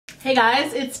Hey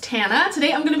guys, it's Tana.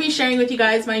 Today I'm going to be sharing with you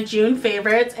guys my June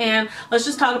favorites, and let's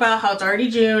just talk about how it's already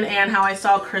June and how I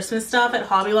saw Christmas stuff at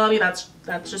Hobby Lobby. That's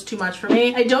just too much for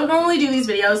me. I don't normally do these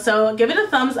videos, so give it a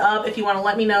thumbs up if you want to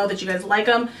let me know that you guys like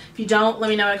them. If you don't, let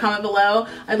me know in a comment below.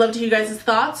 I'd love to hear you guys'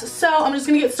 thoughts. So I'm just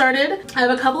gonna get started. I have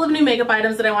a couple of new makeup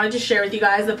items that I wanted to share with you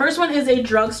guys. The first one is a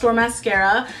drugstore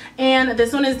mascara, and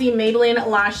this one is the Maybelline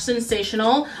Lash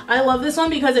Sensational. I love this one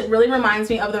because it really reminds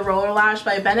me of the Roller Lash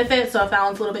by Benefit, so if that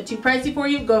one's a little bit too pricey for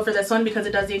you, go for this one because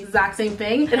it does the exact same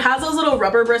thing. It has those little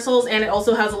rubber bristles, and it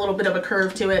also has a little bit of a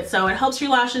curve to it, so it helps your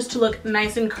lashes to look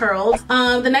nice and curled.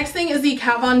 The next thing is the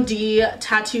Kat Von D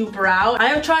Tattoo Brow. I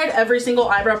have tried every single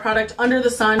eyebrow product under the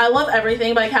sun. I love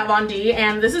everything by Kat Von D,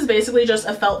 and this is basically just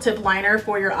a felt tip liner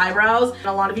for your eyebrows. And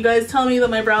a lot of you guys tell me that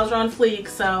my brows are on fleek,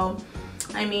 so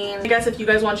I mean, I guess if you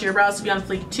guys want your brows to be on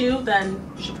fleek too, then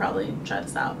you should probably try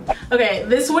this out. Okay,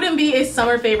 this wouldn't be a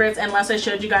summer favorites unless I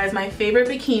showed you guys my favorite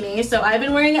bikini. So I've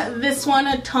been wearing this one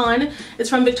a ton. It's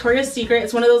from Victoria's Secret.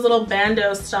 It's one of those little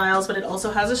bandeau styles, but it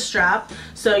also has a strap,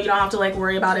 so you don't have to like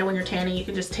worry about it when you're tanning. You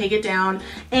can just take it down,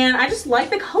 and I just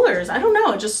like the colors. I don't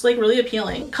know, just like really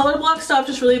appealing. Color block stuff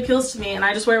just really appeals to me, and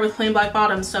I just wear it with plain black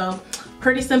bottoms, so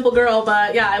pretty simple girl.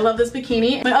 But yeah, I love this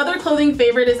bikini. My other clothing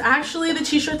favorite is actually the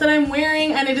t-shirt that I'm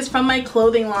wearing, and it is from my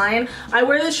clothing line. I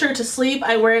wear this shirt to sleep.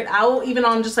 I wear it out even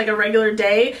on just like a regular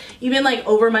day, even like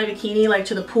over my bikini, like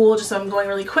to the pool, just so I'm going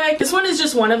really quick. This one is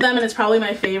just one of them, and it's probably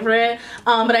my favorite.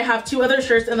 But I have two other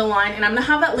shirts in the line, and I'm gonna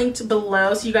have that linked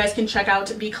below so you guys can check out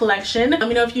the collection. Let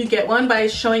me know if you get one by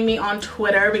showing me on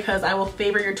Twitter, because I will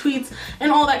favor your tweets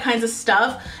and all that kinds of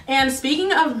stuff. And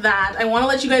speaking of that, I want to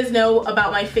let you guys know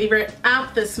about my favorite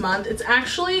app this month. It's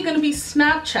actually gonna be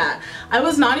Snapchat. I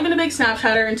was not even a big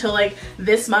Snapchatter until like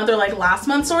this month, or like last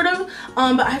month sort of,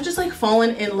 but I've just like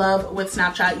fallen in love with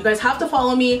Snapchat. You guys have to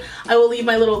follow me. I will leave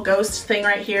my little ghost thing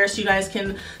right here so you guys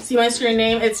can see my screen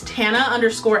name. It's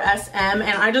Tana_SM, and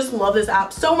I just love this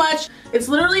app so much. It's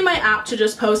literally my app to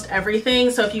just post everything,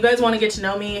 so if you guys want to get to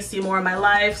know me, see more of my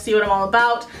life, see what I'm all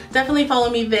about, definitely follow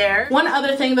me there. One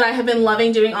other thing that I have been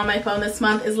loving doing on my phone this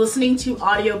month is listening to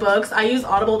audiobooks. I use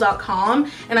audible.com,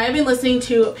 and I've been listening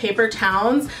to Paper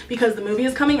Towns because the movie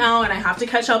is coming out and I have to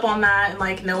catch up on that and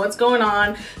like know what's going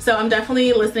on. So I'm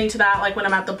definitely listening to that like when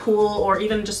I'm at the pool, or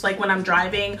even just like when I'm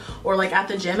driving, or like at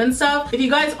the gym and stuff. If you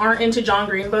guys aren't into John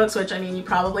Green books, which I mean you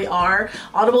probably are,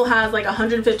 Audible has like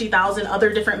 150,000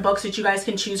 other different books that you guys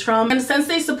can choose from. And since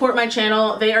they support my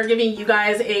channel, they are giving you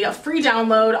guys a free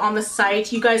download on the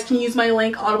site. You guys can use my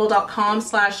link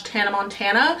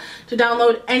audible.com/Tanamontana to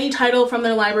download any title from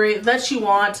their library that you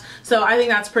want. So I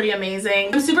think that's pretty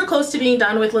amazing. I'm super close to being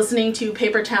done with listening to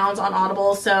Paper Towns on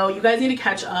Audible, so you guys need to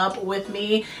catch up with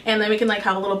me, and then we can like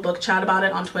have a little book chat about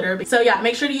it on Twitter. So yeah,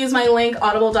 make sure to use my link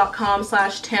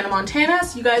audible.com/Tanamontana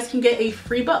so you guys can get a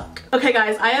free book. Okay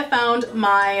guys, I have found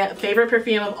my favorite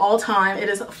perfume of all time. It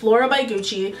is Flora by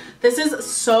Gucci. This is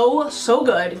so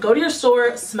good. Go to your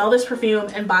store, smell this perfume,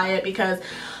 and buy it because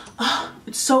oh,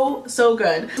 it's so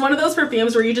good. It's one of those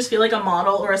perfumes where you just feel like a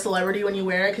model or a celebrity when you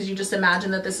wear it, because you just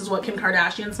imagine that this is what Kim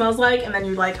Kardashian smells like, and then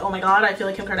you're like, oh my god, I feel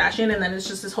like Kim Kardashian, and then it's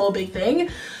just this whole big thing.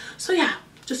 So yeah,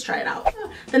 just try it out.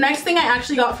 The next thing I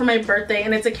actually got for my birthday,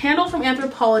 and it's a candle from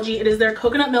Anthropologie. It is their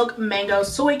coconut milk mango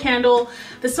soy candle.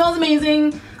 This smells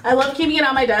amazing. I love keeping it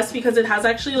on my desk because it has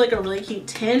actually like a really cute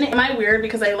tin. Am I weird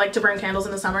because I like to burn candles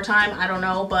in the summertime? I don't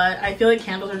know, but I feel like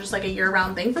candles are just like a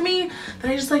year-round thing for me,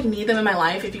 that I just like need them in my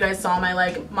life. If you guys saw my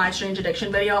like My Strange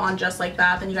Addiction video on Just Like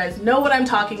That, then you guys know what I'm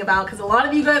talking about, because a lot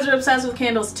of you guys are obsessed with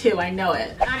candles too. I know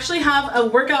it. I actually have a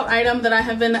workout item that I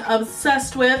have been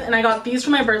obsessed with, and I got these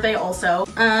for my birthday also.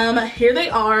 Here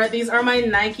they are. These are my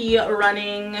Nike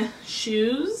running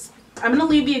shoes. I'm gonna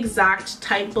leave the exact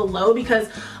type below because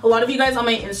a lot of you guys on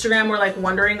my Instagram were like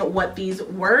wondering what these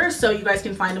were, so you guys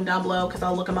can find them down below because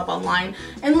I'll look them up online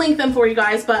and link them for you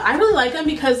guys. But I really like them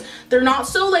because they're not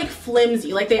so like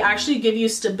flimsy. Like they actually give you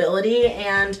stability,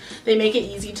 and they make it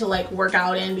easy to like work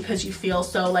out in because you feel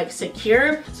so like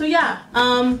secure. So yeah,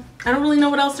 I don't really know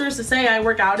what else there is to say. I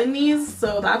work out in these,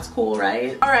 so that's cool,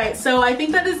 right? Alright, so I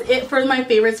think that is it for my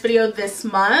favorites video this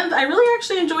month. I really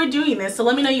actually enjoyed doing this, so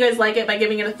let me know you guys like it by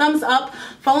giving it a thumbs up.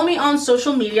 Follow me on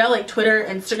social media like Twitter,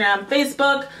 Instagram,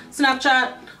 Facebook,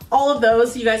 Snapchat, all of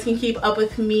those, so you guys can keep up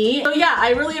with me. So yeah,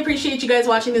 I really appreciate you guys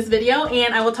watching this video,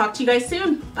 and I will talk to you guys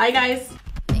soon. Bye guys!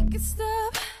 Make it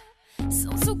stop.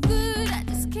 So good.